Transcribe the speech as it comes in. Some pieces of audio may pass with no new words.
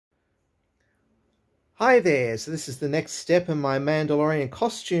Hi there, so this is the next step in my Mandalorian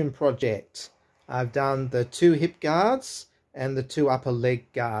costume project. I've done the 2 hip guards and the 2 upper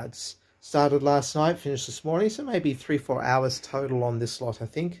leg guards. Started last night, finished this morning, so maybe 3-4 hours total on this lot, I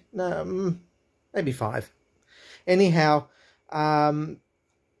think. No, maybe 5. Anyhow,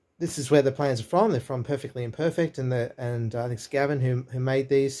 this is where the plans are from. They're from Perfectly Imperfect, and I think it's Gavin who made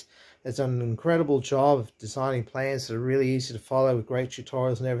these. Has done an incredible job of designing plans that are really easy to follow with great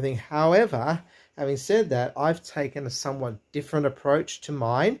tutorials and everything. However, having said that, I've taken a somewhat different approach to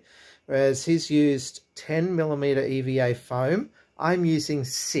mine. Whereas he's used 10mm EVA foam, I'm using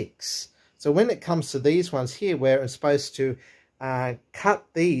 6. So when it comes to these ones here, where I'm supposed to cut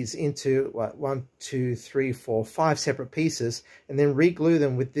these into 1, 2, 3, 4, 5 separate pieces and then re-glue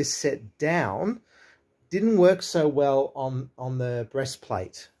them with this set down, didn't work so well on the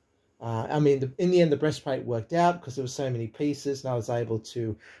breastplate. I mean, in the end, the breastplate worked out because there were so many pieces and I was able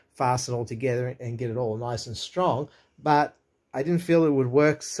to fasten all together and get it all nice and strong. But I didn't feel it would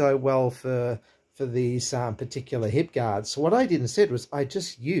work so well for these particular hip guards. So what I did instead was I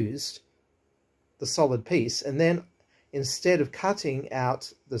just used the solid piece, and then instead of cutting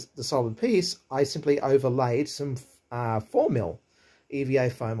out the solid piece, I simply overlaid some 4mm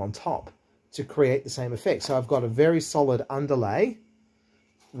EVA foam on top to create the same effect. So I've got a very solid underlay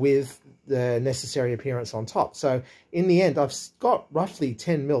with the necessary appearance on top. So in the end, I've got roughly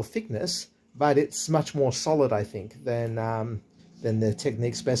 10mm thickness, but it's much more solid, I think, than the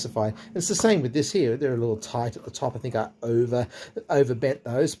technique specified. It's the same with this here. They're a little tight at the top. I think I overbent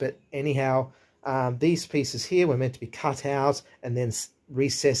those, but anyhow, these pieces here were meant to be cut out and then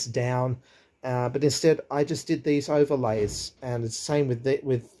recessed down, but instead I just did these overlays, and it's the same with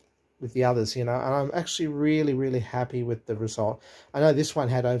the others, you know, and I'm actually really happy with the result. I know this one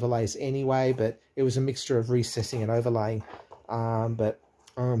had overlays anyway, but it was a mixture of recessing and overlaying, but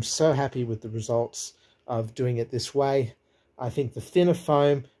I'm so happy with the results of doing it this way. I think the thinner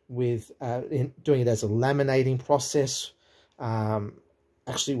foam with doing it as a laminating process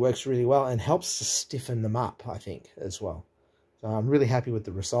actually works really well and helps to stiffen them up, I think, as well. So I'm really happy with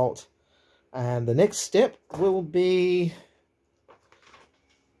the result. And the next step will be,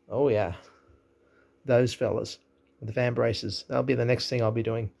 oh yeah, those fellas, the vambraces. That'll be the next thing I'll be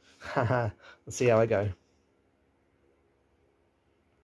doing. Let's see how I go.